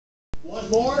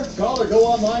Want more? Call or go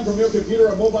online from your computer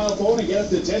or mobile phone and get up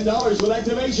to $10 with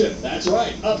activation. That's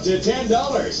right, up to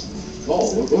 $10. Call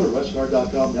or go to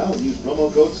rushguard.com now and use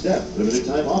promo code STEP. Limited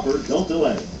time offer, don't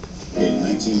delay. In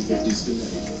 1950s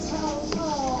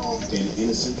Connecticut, an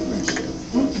innocent friendship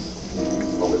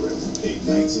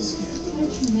ignites a scandal.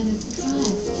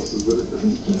 This is really good.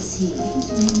 you see,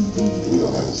 We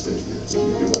don't have to stay here. You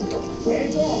can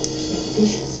let go. This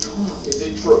is talk. Is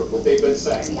it true what they've been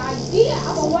saying? The idea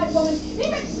of a white woman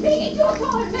even speaking to a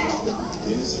colored man!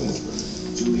 Innocent Whisper,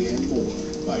 Julianne Moore,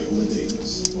 Viola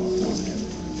Davis, on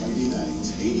Friday night,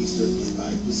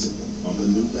 8:35 Pacific, on the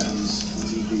new Bounce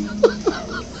TV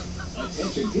Power.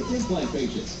 Attention hip implant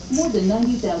patients. More than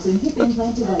 90,000 hip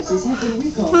implant devices have been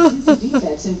recalled due to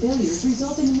defects and failures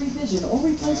resulting in revision or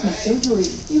replacement surgery.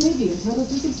 You may be entitled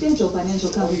to substantial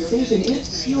financial compensation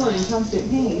if you are in constant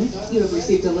pain, you have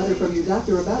received a letter from your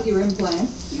doctor about your implant,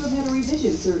 you have had a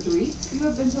revision surgery, you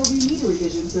have been told you need a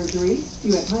revision surgery,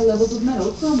 you have high levels of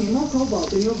metal, chromium, or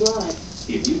cobalt in your blood.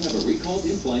 If you have a recalled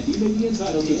implant, you may be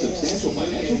entitled to substantial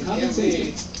financial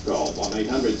compensation. Call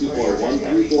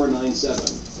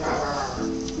 1-800-241-3497.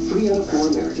 3 out of 4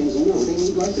 Americans know they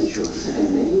need life insurance,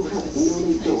 and many who have it know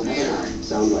they don't have enough.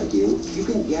 Sound like you? You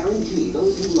can guarantee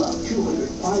those who love $200,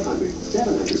 $500,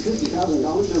 $750,000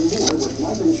 or more with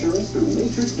life insurance through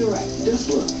Matrix Direct. Just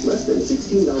look, less than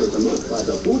 $16 a month buys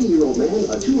a 40-year-old man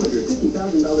a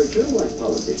 $250,000 term life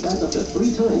policy. That's up to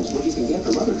 3 times what you can get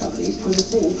from other companies for the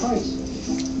same price.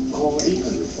 Call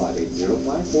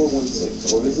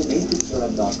 800-580-5416 or visit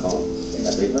matrixdirect.com.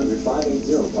 That's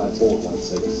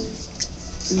 800-580-5416.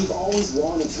 So you've always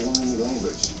wanted to learn a new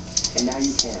language, and now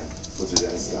you can with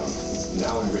Rosetta Stone.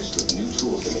 Now enriched with new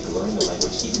tools to make learning the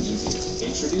language even easier.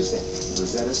 Introducing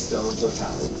Rosetta Stone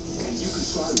Totality. And you can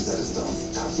try Rosetta Stone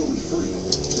absolutely free.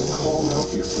 Just call now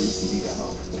for your free CD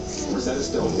demo. Rosetta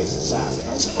Stone makes it fast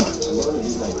and fun to learn a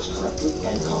new language correctly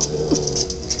and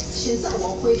confidently. 现在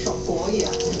我会说国语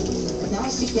Now I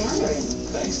speak Mandarin.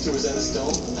 Thanks to Rosetta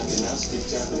Stone, I can now speak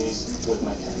Japanese with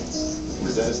my parents.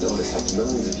 Rosetta Stone has helped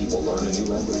millions of people learn a new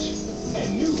language.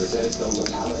 And new Rosetta Stone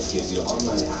Totality gives you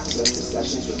online access to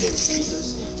sessions with native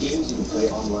speakers, games you can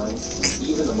play online,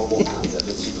 even a mobile app that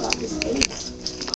lets you practice anything.